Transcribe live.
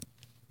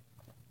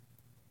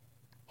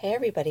Hey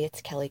everybody,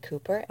 it's Kelly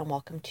Cooper, and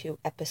welcome to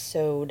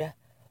episode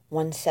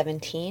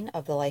 117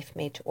 of the Life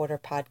Made to Order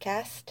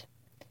podcast.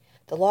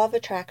 The law of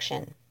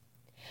attraction.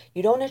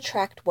 You don't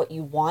attract what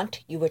you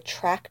want, you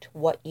attract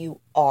what you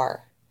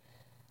are.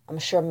 I'm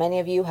sure many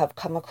of you have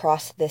come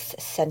across this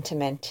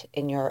sentiment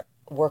in your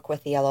work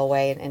with the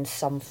LOA in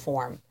some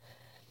form.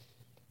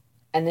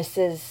 And this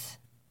is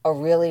a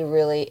really,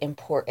 really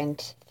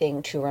important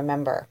thing to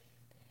remember.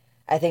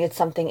 I think it's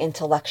something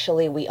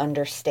intellectually we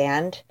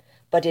understand,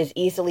 but is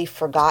easily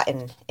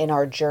forgotten in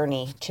our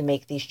journey to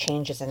make these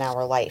changes in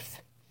our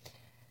life.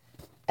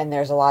 And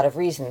there's a lot of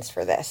reasons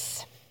for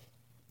this.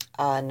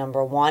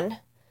 Number one,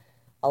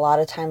 a lot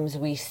of times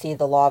we see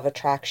the law of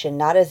attraction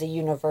not as a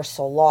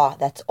universal law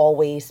that's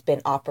always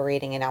been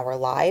operating in our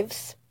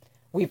lives.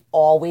 We've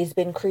always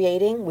been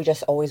creating. We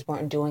just always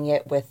weren't doing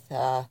it with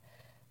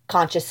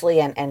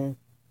consciously and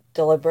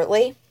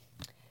deliberately.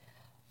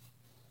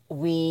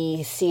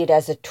 We see it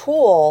as a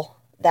tool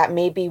that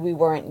maybe we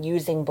weren't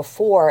using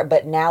before,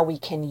 but now we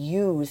can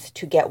use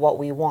to get what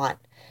we want.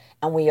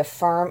 And we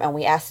affirm and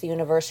we ask the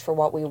universe for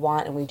what we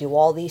want, and we do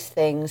all these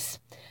things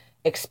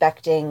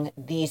expecting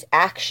these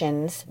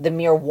actions, the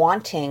mere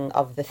wanting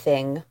of the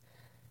thing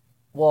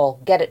will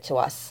get it to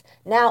us.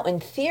 Now, in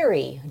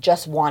theory,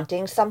 just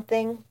wanting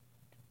something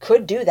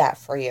could do that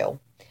for you,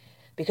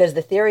 because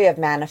the theory of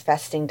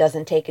manifesting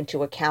doesn't take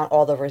into account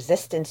all the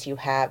resistance you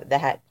have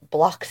that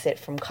blocks it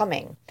from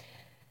coming.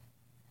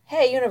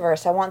 Hey,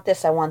 universe, I want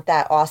this, I want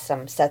that.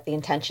 Awesome. Set the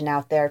intention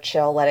out there,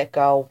 chill, let it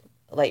go.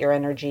 Let your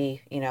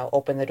energy,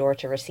 open the door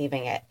to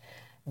receiving it.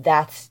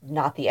 That's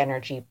not the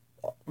energy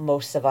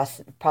most of us,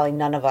 probably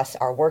none of us,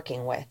 are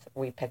working with.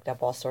 We picked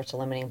up all sorts of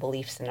limiting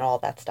beliefs and all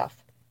that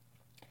stuff.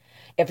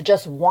 If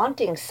just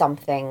wanting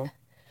something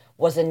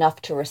was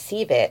enough to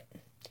receive it,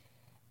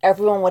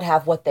 everyone would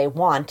have what they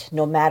want,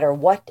 no matter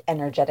what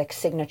energetic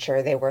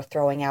signature they were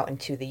throwing out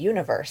into the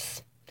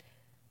universe.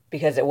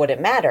 Because it wouldn't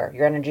matter.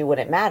 Your energy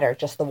wouldn't matter.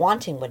 Just the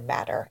wanting would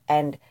matter.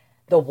 And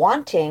the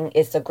wanting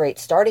is a great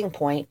starting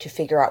point to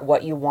figure out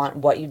what you want,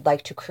 what you'd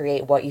like to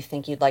create, what you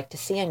think you'd like to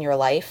see in your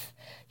life.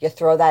 You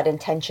throw that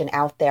intention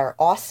out there.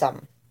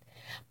 Awesome.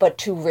 But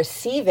to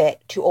receive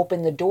it, to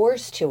open the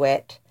doors to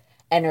it,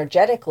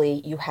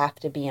 energetically, you have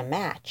to be a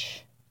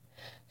match.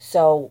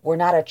 So we're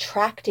not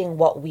attracting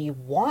what we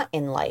want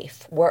in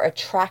life. We're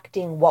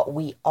attracting what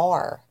we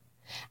are.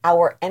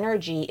 Our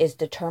energy is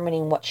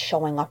determining what's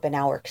showing up in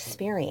our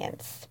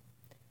experience.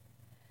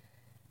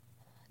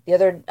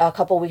 A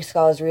couple weeks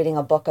ago, I was reading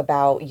a book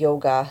about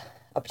yoga,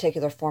 a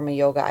particular form of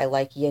yoga. I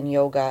like yin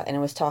yoga, and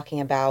it was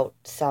talking about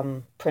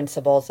some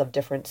principles of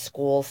different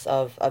schools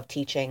of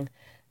teaching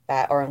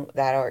that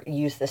are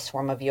use this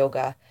form of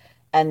yoga.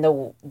 And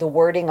the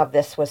wording of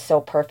this was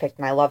so perfect,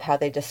 and I love how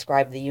they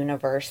described the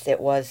universe.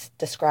 It was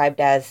described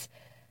as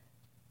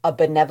a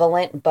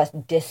benevolent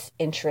but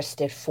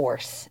disinterested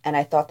force. And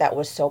I thought that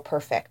was so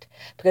perfect,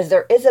 because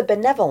there is a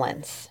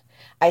benevolence.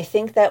 I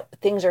think that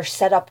things are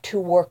set up to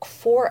work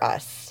for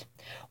us.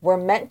 We're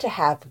meant to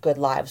have good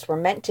lives. We're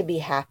meant to be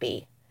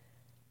happy.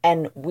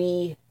 And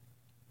we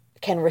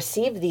can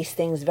receive these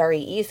things very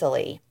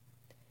easily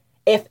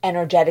if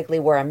energetically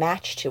we're a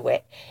match to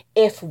it,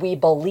 if we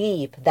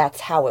believe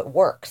that's how it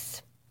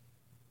works.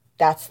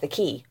 That's the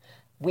key.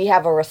 We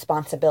have a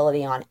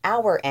responsibility on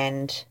our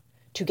end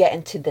to get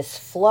into this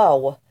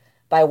flow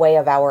by way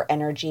of our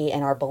energy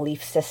and our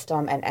belief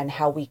system and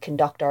how we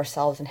conduct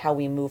ourselves and how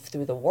we move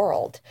through the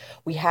world.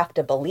 We have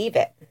to believe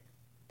it.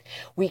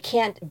 We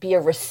can't be a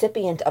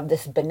recipient of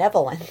this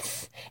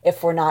benevolence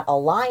if we're not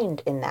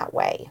aligned in that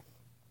way.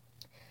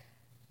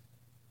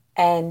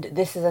 And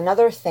this is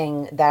another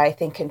thing that I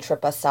think can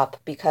trip us up,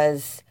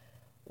 because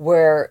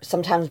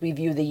sometimes we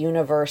view the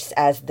universe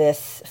as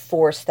this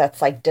force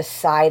that's like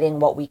deciding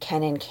what we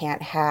can and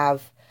can't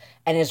have,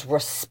 and is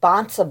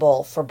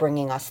responsible for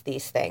bringing us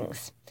these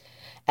things.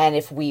 And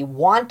if we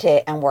want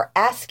it and we're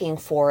asking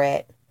for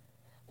it,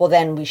 well,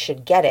 then we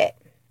should get it.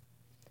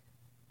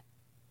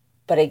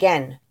 But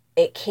again,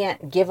 it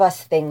can't give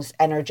us things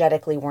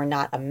energetically we're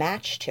not a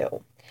match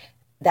to.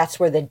 That's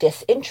where the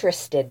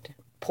disinterested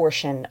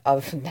portion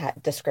of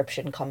that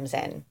description comes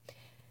in.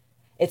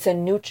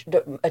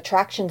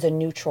 Attraction's a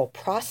neutral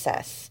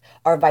process.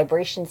 Our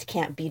vibrations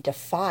can't be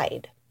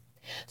defied.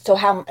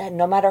 So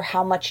no matter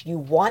how much you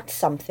want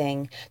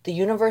something, the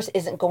universe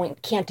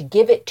can't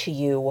give it to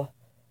you,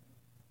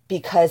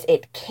 because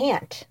it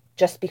can't.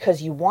 Just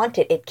because you want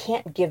it, it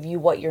can't give you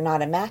what you're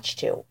not a match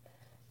to.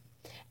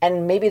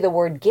 And maybe the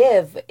word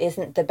give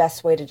isn't the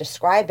best way to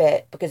describe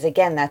it, because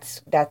again,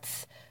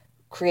 that's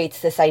creates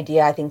this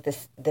idea. I think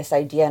this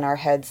idea in our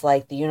heads,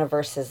 like the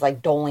universe is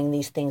like doling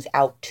these things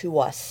out to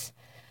us.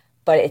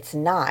 But it's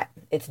not.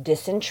 It's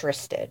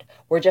disinterested.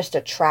 We're just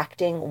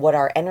attracting what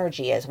our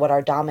energy is, what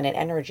our dominant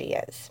energy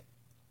is.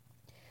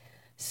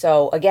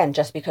 So again,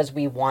 just because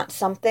we want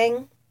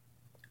something,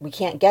 we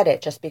can't get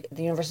it.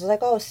 The universe is like,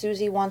 oh,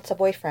 Susie wants a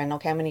boyfriend.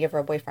 Okay, I'm going to give her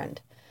a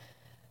boyfriend.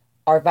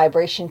 Our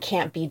vibration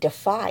can't be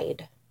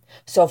defied.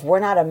 So if we're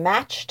not a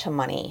match to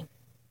money,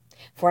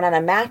 if we're not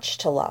a match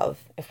to love,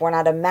 if we're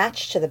not a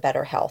match to the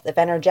better health, if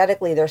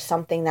energetically there's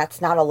something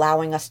that's not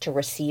allowing us to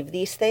receive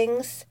these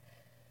things,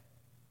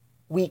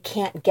 we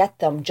can't get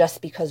them just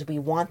because we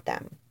want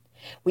them.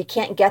 We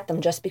can't get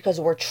them just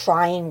because we're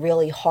trying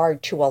really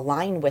hard to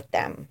align with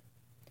them.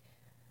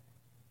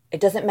 It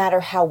doesn't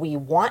matter how we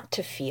want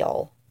to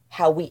feel,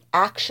 how we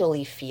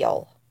actually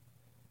feel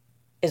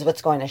is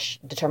what's going to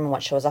determine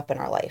what shows up in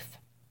our life.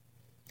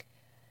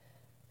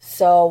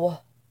 So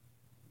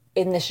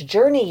in this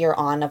journey you're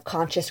on of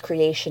conscious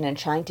creation and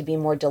trying to be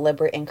more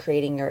deliberate in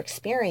creating your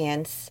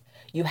experience,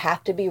 you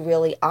have to be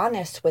really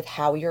honest with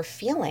how you're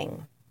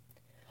feeling.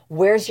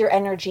 Where's your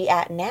energy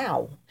at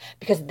now?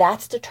 Because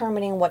that's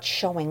determining what's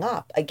showing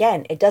up.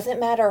 Again, it doesn't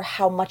matter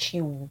how much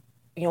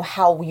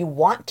how you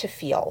want to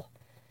feel.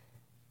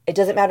 It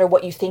doesn't matter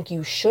what you think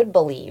you should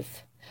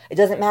believe. It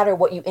doesn't matter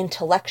what you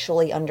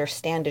intellectually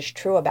understand is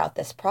true about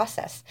this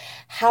process.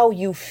 How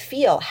you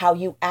feel, how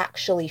you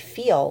actually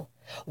feel,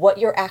 what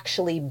you're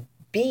actually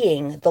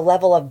being, the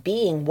level of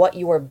being, what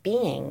you are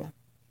being,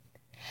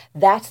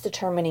 that's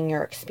determining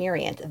your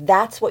experience.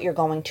 That's what you're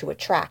going to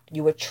attract.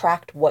 You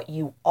attract what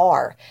you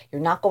are. You're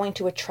not going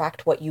to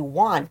attract what you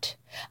want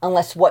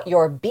unless what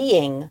you're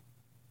being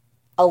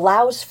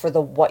allows for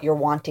what you're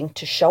wanting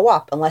to show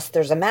up, unless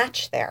there's a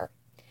match there.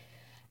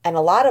 And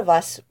a lot of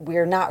us,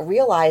 we're not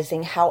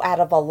realizing how out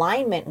of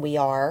alignment we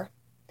are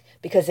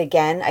because,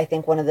 again, I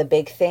think one of the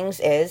big things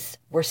is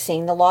we're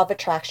seeing the law of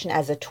attraction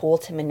as a tool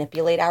to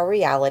manipulate our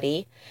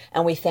reality.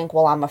 And we think,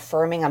 well, I'm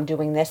affirming, I'm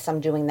doing this, I'm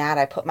doing that.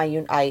 I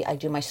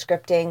do my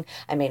scripting.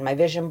 I made my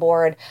vision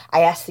board.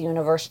 I asked the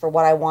universe for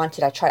what I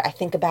wanted. I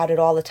think about it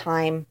all the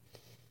time.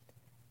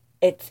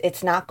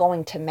 It's not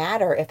going to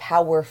matter if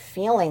how we're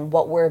feeling,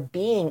 what we're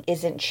being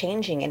isn't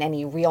changing in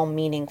any real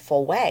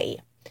meaningful way.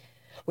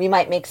 We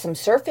might make some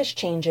surface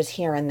changes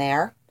here and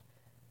there,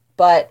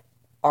 but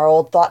our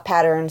old thought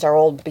patterns, our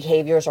old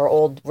behaviors, our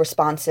old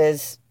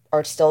responses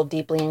are still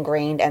deeply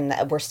ingrained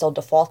and we're still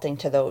defaulting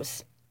to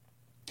those.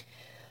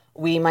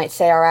 We might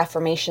say our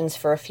affirmations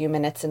for a few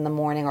minutes in the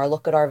morning or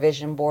look at our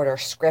vision board or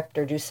script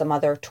or do some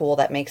other tool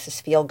that makes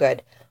us feel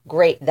good.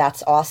 Great,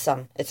 that's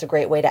awesome. It's a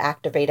great way to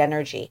activate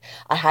energy.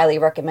 I highly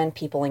recommend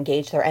people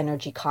engage their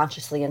energy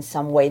consciously in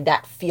some way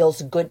that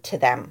feels good to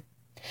them.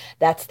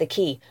 That's the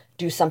key.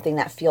 Do something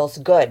that feels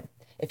good.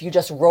 If you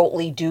just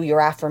rotely do your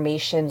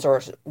affirmations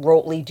or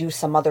rotely do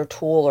some other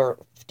tool or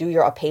do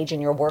a page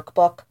in your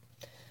workbook,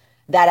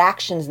 that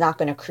action's not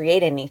going to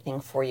create anything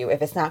for you.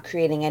 If it's not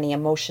creating any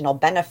emotional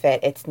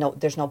benefit,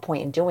 there's no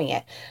point in doing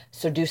it.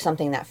 So do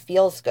something that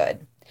feels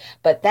good.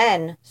 But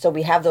then, so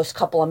we have those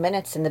couple of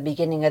minutes in the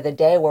beginning of the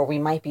day where we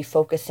might be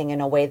focusing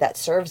in a way that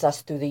serves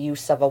us through the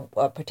use of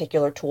a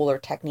particular tool or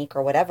technique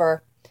or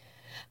whatever.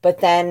 But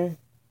then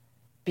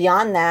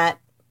beyond that,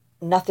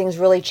 nothing's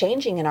really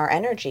changing in our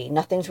energy.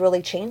 Nothing's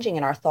really changing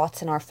in our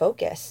thoughts and our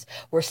focus.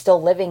 We're still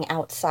living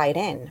outside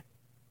in.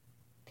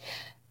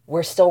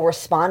 We're still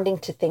responding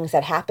to things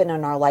that happen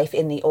in our life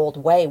in the old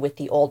way with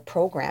the old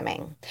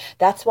programming.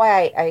 That's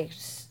why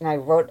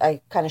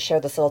I kind of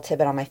shared this little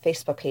tidbit on my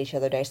Facebook page the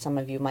other day. Some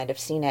of you might have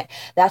seen it.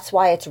 That's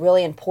why it's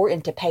really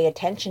important to pay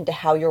attention to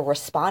how you're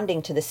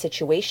responding to the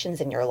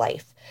situations in your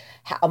life,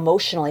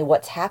 emotionally,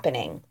 what's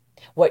happening.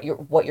 What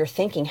you're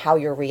thinking, how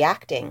you're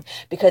reacting,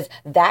 because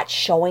that's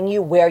showing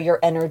you where your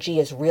energy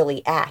is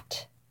really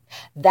at.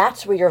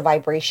 That's where your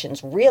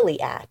vibration's really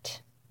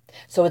at.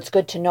 So it's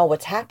good to know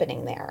what's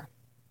happening there.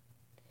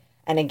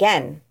 And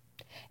again,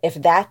 if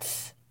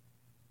that's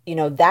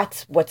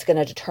what's going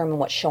to determine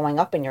what's showing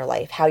up in your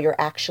life, how you're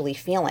actually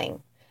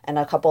feeling. And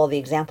a couple of the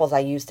examples I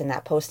used in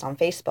that post on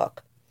Facebook.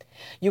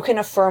 You can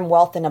affirm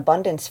wealth and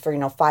abundance for,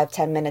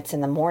 5-10 minutes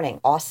in the morning.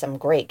 Awesome,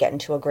 great, get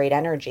into a great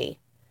energy.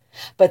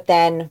 But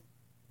then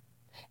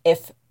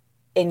if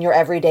in your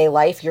everyday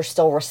life you're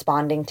still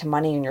responding to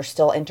money and you're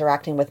still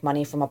interacting with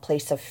money from a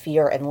place of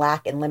fear and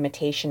lack and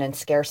limitation and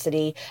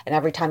scarcity, and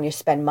every time you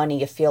spend money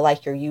you feel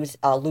like you're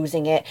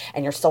losing it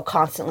and you're still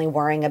constantly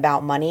worrying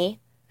about money,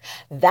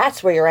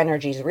 that's where your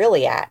energy's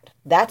really at.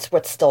 That's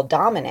what's still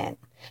dominant.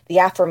 The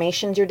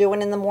affirmations you're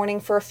doing in the morning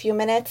for a few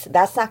minutes,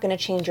 that's not going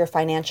to change your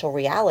financial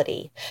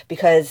reality,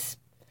 because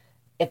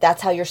if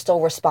that's how you're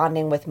still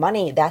responding with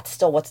money, that's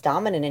still what's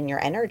dominant in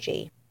your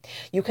energy.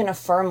 You can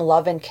affirm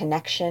love and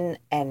connection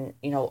and,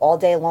 all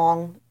day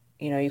long,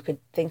 you could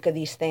think of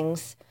these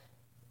things,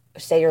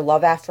 say your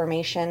love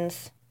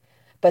affirmations,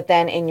 but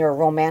then in your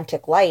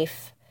romantic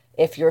life,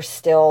 if you're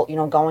still,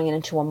 going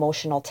into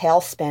emotional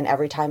tailspin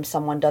every time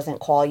someone doesn't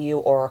call you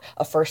or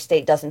a first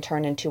date doesn't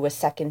turn into a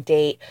second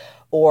date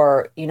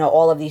or,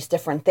 all of these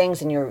different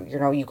things and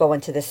you go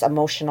into this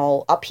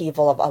emotional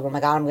upheaval of, oh my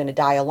God, I'm going to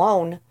die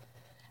alone.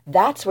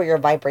 That's where your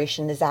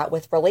vibration is at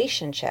with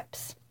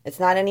relationships. It's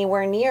not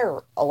anywhere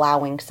near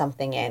allowing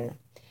something in.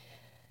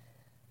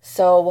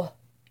 So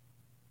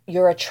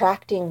you're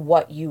attracting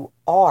what you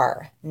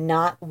are,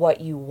 not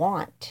what you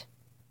want.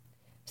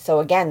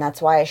 So again,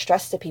 that's why I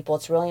stress to people,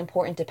 it's really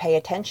important to pay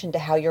attention to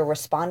how you're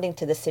responding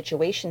to the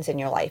situations in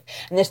your life.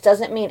 And this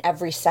doesn't mean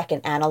every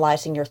second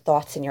analyzing your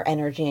thoughts and your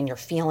energy and your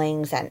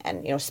feelings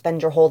and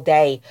spend your whole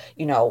day,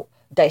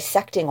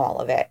 dissecting all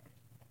of it.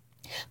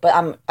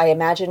 But I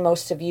imagine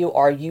most of you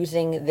are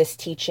using this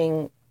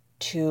teaching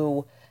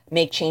to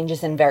make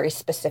changes in very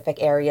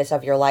specific areas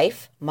of your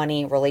life,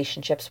 money,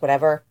 relationships,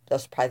 whatever.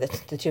 Those are probably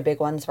the two big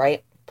ones,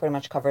 right? Pretty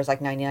much covers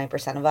like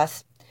 99% of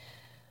us.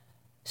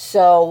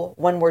 So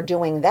when we're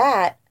doing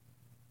that,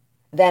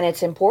 then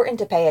it's important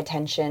to pay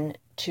attention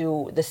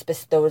to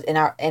those in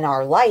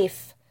our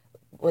life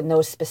when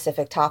those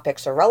specific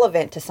topics are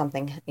relevant to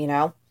something,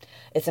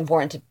 it's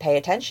important to pay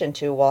attention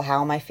to, well,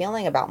 how am I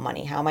feeling about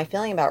money? How am I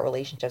feeling about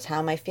relationships? How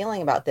am I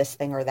feeling about this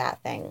thing or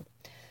that thing?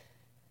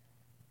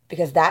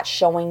 Because that's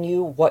showing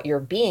you what you're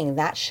being.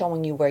 That's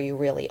showing you where you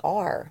really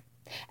are.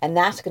 And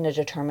that's going to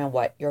determine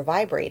what you're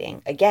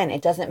vibrating. Again,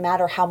 it doesn't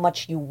matter how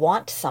much you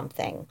want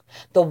something.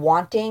 The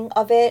wanting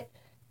of it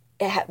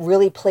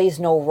really plays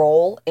no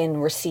role in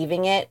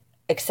receiving it,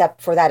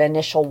 except for that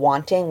initial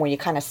wanting where you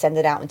kind of send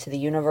it out into the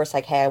universe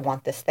like, hey, I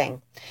want this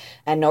thing.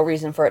 And no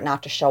reason for it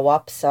not to show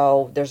up.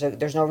 So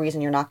there's no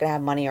reason you're not going to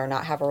have money or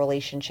not have a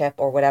relationship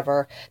or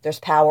whatever. There's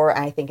power,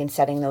 I think, in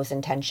setting those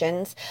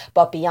intentions.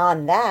 But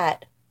beyond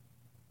that,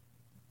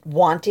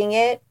 wanting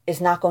it is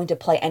not going to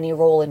play any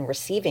role in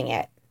receiving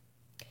it.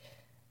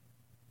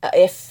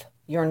 If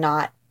you're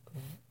not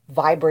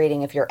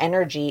vibrating, if your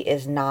energy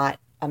is not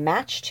a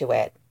match to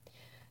it.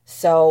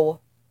 So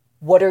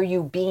what are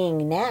you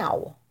being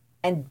now?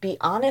 And be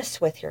honest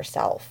with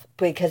yourself.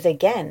 Because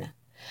again,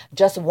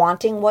 just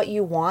wanting what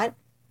you want,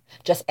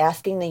 just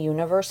asking the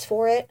universe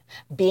for it,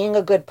 being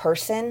a good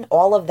person,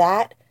 all of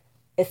that,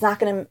 it's not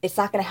going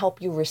to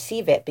help you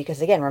receive it.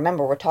 Because again,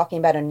 remember, we're talking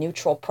about a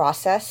neutral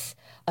process,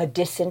 a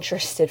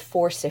disinterested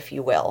force, if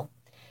you will.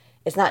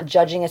 It's not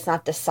judging, it's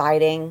not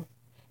deciding.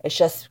 It's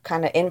just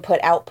kind of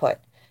input, output.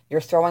 You're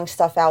throwing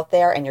stuff out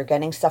there and you're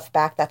getting stuff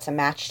back that's a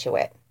match to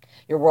it.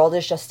 Your world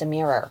is just a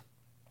mirror.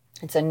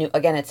 It's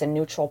a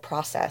neutral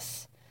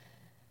process.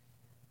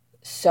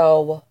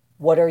 So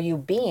what are you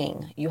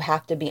being? You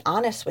have to be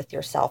honest with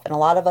yourself. And a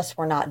lot of us,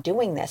 we're not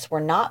doing this. We're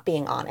not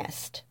being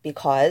honest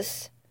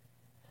because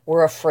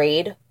we're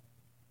afraid.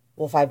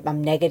 Well, if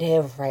I'm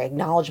negative, if I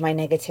acknowledge my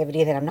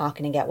negativity, then I'm not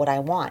going to get what I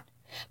want.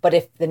 But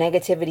if the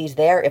negativity is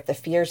there, if the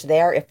fear's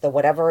there, if the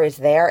whatever is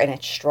there and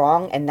it's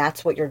strong, and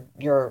that's what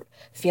you're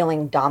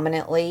feeling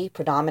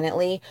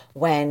predominantly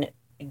when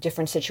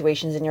different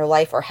situations in your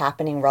life are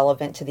happening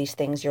relevant to these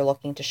things you're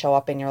looking to show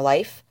up in your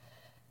life,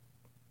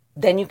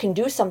 then you can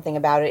do something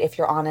about it if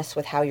you're honest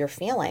with how you're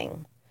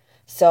feeling.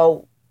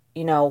 So,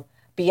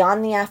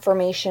 beyond the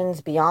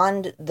affirmations,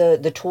 beyond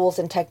the tools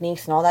and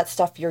techniques and all that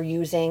stuff you're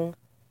using,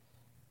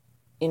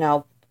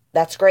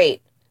 that's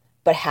great.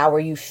 But how are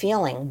you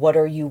feeling? What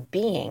are you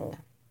being?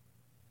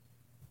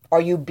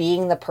 Are you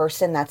being the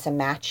person that's a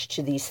match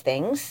to these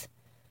things?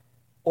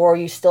 Or are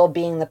you still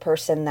being the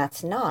person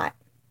that's not?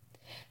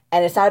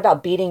 And it's not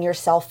about beating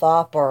yourself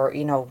up or,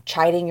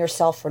 chiding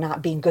yourself for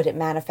not being good at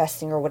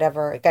manifesting or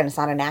whatever. Again, it's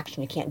not an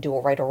action. You can't do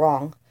it right or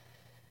wrong.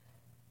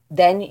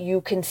 Then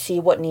you can see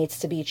what needs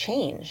to be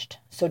changed.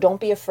 So don't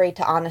be afraid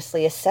to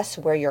honestly assess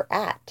where you're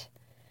at.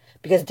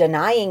 Because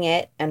denying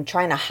it and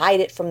trying to hide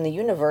it from the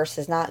universe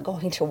is not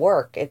going to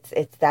work.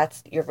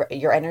 That's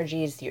your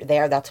energy is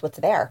there. That's what's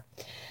there.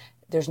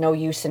 There's no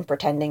use in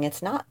pretending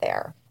it's not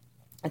there.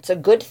 It's a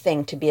good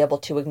thing to be able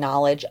to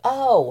acknowledge,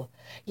 oh,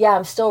 yeah,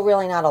 I'm still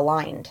really not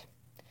aligned.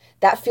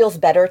 That feels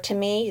better to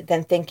me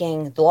than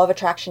thinking the law of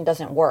attraction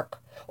doesn't work,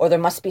 or there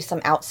must be some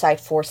outside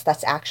force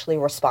that's actually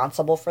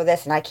responsible for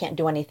this, and I can't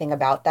do anything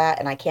about that,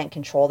 and I can't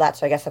control that,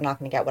 so I guess I'm not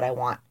going to get what I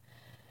want.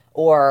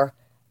 Or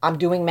I'm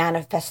doing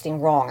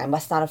manifesting wrong. I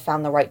must not have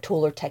found the right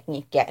tool or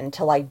technique yet.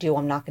 Until I do,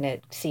 I'm not going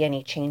to see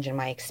any change in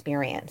my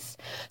experience.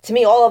 To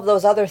me, all of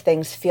those other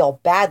things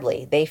feel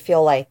badly. They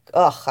feel like,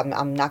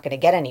 I'm not going to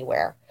get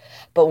anywhere.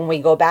 But when we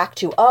go back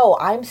to,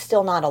 I'm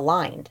still not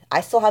aligned.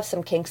 I still have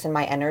some kinks in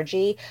my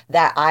energy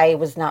that I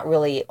was not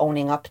really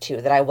owning up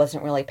to, that I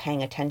wasn't really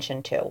paying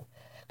attention to.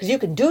 Because you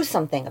can do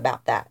something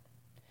about that.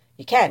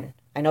 You can.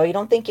 I know you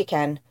don't think you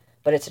can,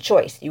 but it's a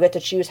choice. You get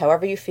to choose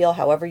however you feel,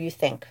 however you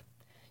think.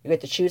 You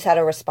get to choose how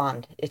to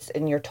respond. It's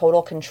in your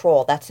total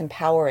control. That's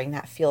empowering.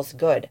 That feels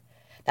good.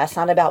 That's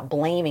not about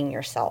blaming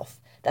yourself.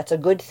 That's a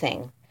good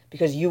thing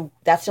because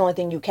that's the only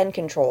thing you can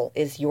control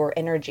is your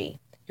energy,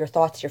 your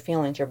thoughts, your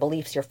feelings, your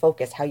beliefs, your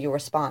focus, how you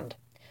respond.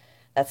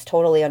 That's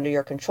totally under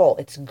your control.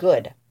 It's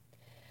good.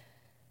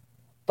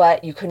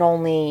 But you can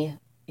only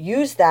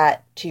use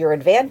that to your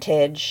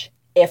advantage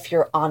if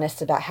you're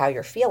honest about how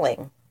you're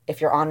feeling,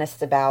 if you're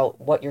honest about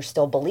what you're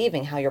still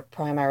believing, how you're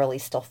primarily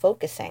still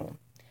focusing.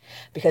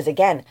 Because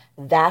again,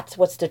 that's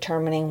what's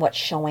determining what's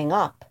showing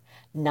up,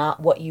 not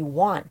what you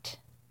want,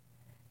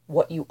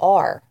 what you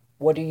are,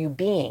 what are you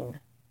being.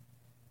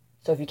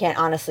 So if you can't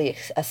honestly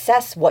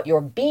assess what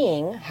you're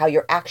being, how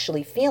you're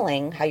actually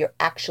feeling, how you're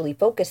actually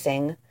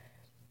focusing,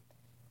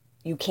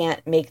 you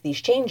can't make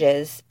these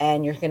changes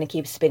and you're going to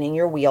keep spinning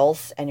your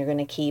wheels and you're going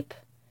to keep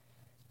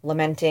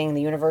lamenting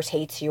the universe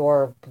hates you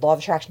or law of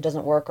attraction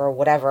doesn't work or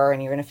whatever,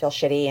 and you're going to feel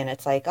shitty and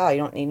it's like, you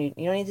don't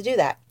need to do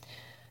that.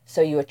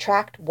 So you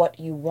attract what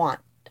you want.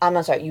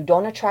 You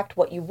don't attract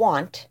what you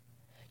want.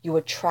 You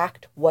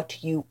attract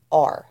what you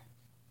are.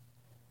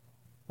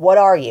 What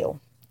are you?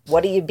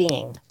 What are you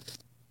being?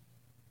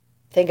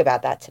 Think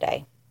about that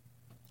today.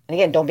 And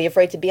again, don't be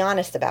afraid to be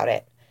honest about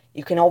it.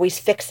 You can always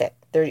fix it.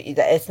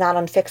 It's not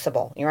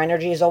unfixable. Your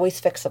energy is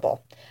always fixable.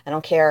 I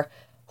don't care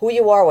who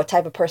you are, what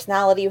type of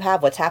personality you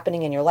have, what's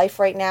happening in your life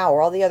right now,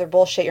 or all the other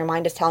bullshit your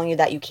mind is telling you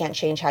that you can't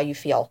change how you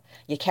feel.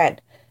 You can.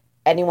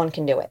 Anyone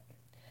can do it.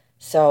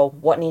 So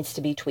what needs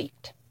to be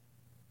tweaked?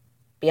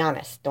 Be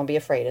honest. Don't be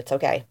afraid. It's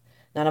okay.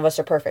 None of us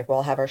are perfect.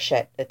 We'll have our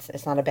shit.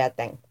 It's not a bad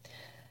thing.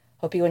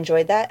 Hope you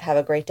enjoyed that. Have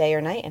a great day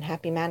or night, and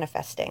happy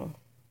manifesting.